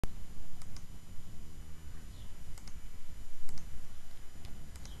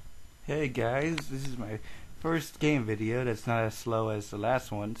Hey guys, this is my first game video that's not as slow as the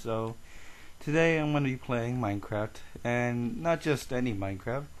last one. So today I'm going to be playing Minecraft, and not just any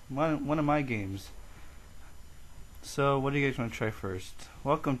Minecraft, one of my games. So what do you guys want to try first?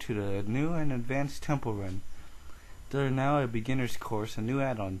 Welcome to the new and advanced temple run. There are now a beginner's course and new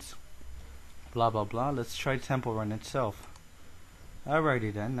add-ons. Blah blah blah. Let's try temple run itself.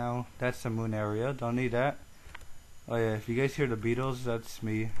 Alrighty then. Now that's the moon area. Don't need that. Oh yeah, if you guys hear the Beatles, that's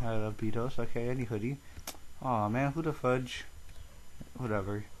me. I love Beatles. Okay, any hoodie. Aw man, who the fudge?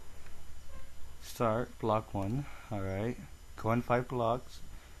 Whatever. Start, block 1. Alright. Go in 5 blocks.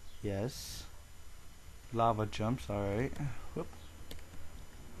 Yes. Lava jumps, alright. Whoop.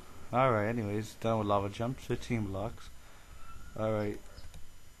 Alright, anyways, done with lava jumps. 15 blocks. Alright.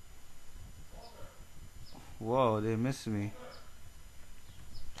 Whoa, they missed me.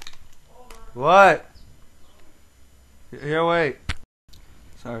 What? Here, wait.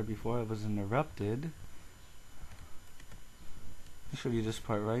 Sorry, before I was interrupted. I'll show you this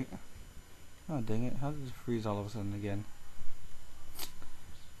part, right? Oh, dang it. How does it freeze all of a sudden again?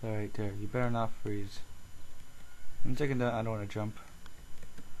 Alright, there. You better not freeze. I'm taking that. I don't want to jump.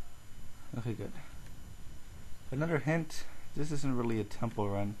 Okay, good. Another hint. This isn't really a temple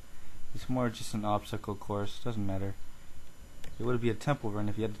run. It's more just an obstacle course. Doesn't matter. It would be a temple run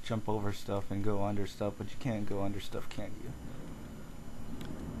if you had to jump over stuff and go under stuff, but you can't go under stuff, can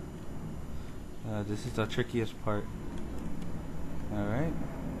you? This is the trickiest part. Alright.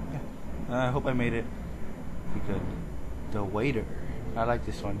 Yeah. I hope I made it. Good. The waiter. I like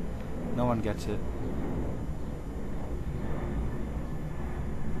this one. No one gets it.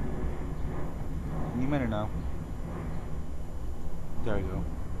 You made it now. There we go.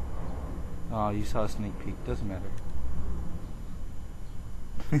 Oh, you saw a sneak peek. Doesn't matter.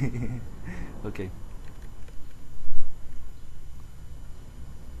 Okay.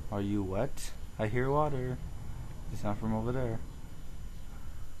 Are you wet? I hear water. It's not from over there.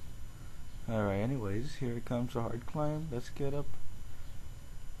 Alright, anyways, here it comes, a hard climb. Let's get up.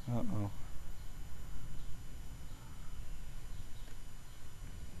 Uh-oh.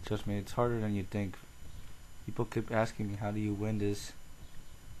 Trust me, it's harder than you think. People keep asking me, how do you win this?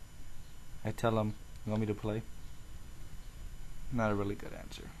 I tell them, you want me to play? Not a really good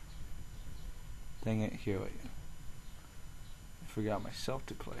answer. Dang it, here wait. I forgot myself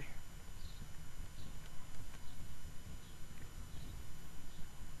to play.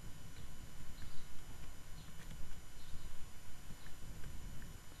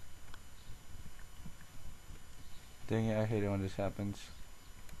 Dang it, I hate it when this happens.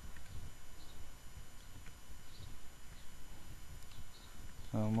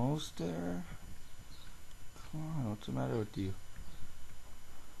 Almost there. Come on, what's the matter with you?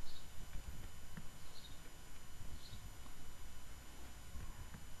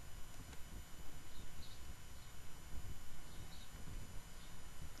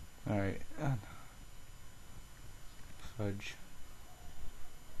 Alright. Fudge.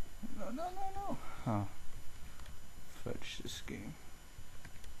 No. Huh. Fudge this game.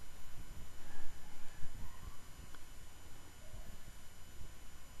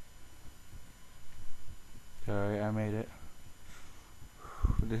 Alright, I made it.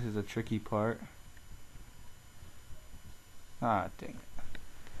 This is a tricky part. Ah, dang it.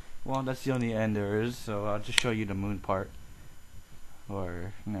 Well, that's the only end there is, so I'll just show you the moon part.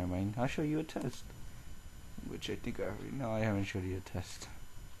 Or, never mind, I'll show you a test. Which I think I already know. I haven't showed you a test.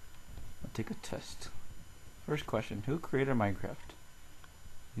 I'll take a test. First question, who created Minecraft?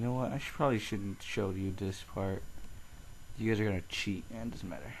 You know what, I probably shouldn't show you this part. You guys are gonna cheat, and it doesn't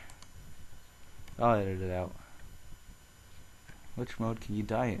matter. I'll edit it out. Which mode can you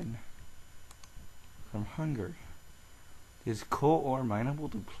die in? From hunger. Is coal ore mineable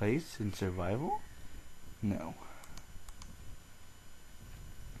to place in survival? No.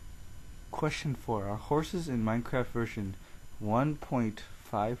 Question 4. Are horses in Minecraft version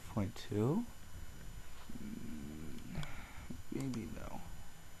 1.5.2? Maybe no.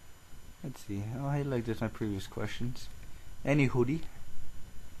 Let's see. I'll highlight this my previous questions. Any hoodie?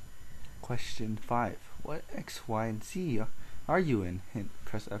 Question 5. What X, Y, and Z are you in? Hint.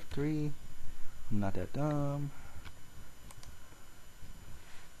 Press F3. I'm not that dumb.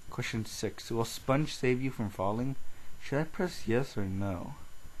 Question 6. Will sponge save you from falling? Should I press yes or no?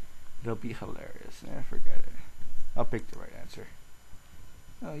 It'll be hilarious. Forget it. I'll pick the right answer.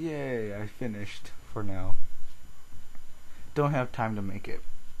 Oh yay, I finished for now. Don't have time to make it.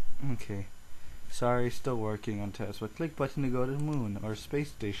 Okay. Sorry, still working on test, but click button to go to the moon or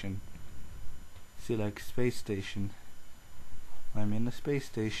space station. Select space station. I'm in the space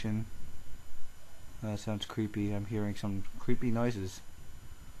station. That sounds creepy. I'm hearing some creepy noises.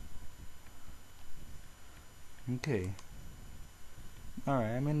 Okay.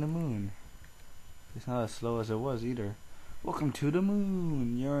 Alright, I'm in the moon. It's not as slow as it was either. Welcome to the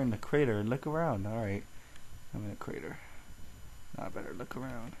moon. You're in the crater. Look around. Alright. I'm in a crater. Now I better look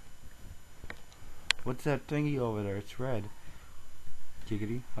around. What's that thingy over there? It's red.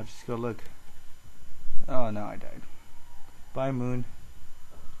 Giggity. I'll just go look. Oh, no, I died. Bye, moon.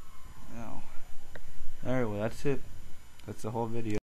 Oh. Alright, well, that's it. That's the whole video.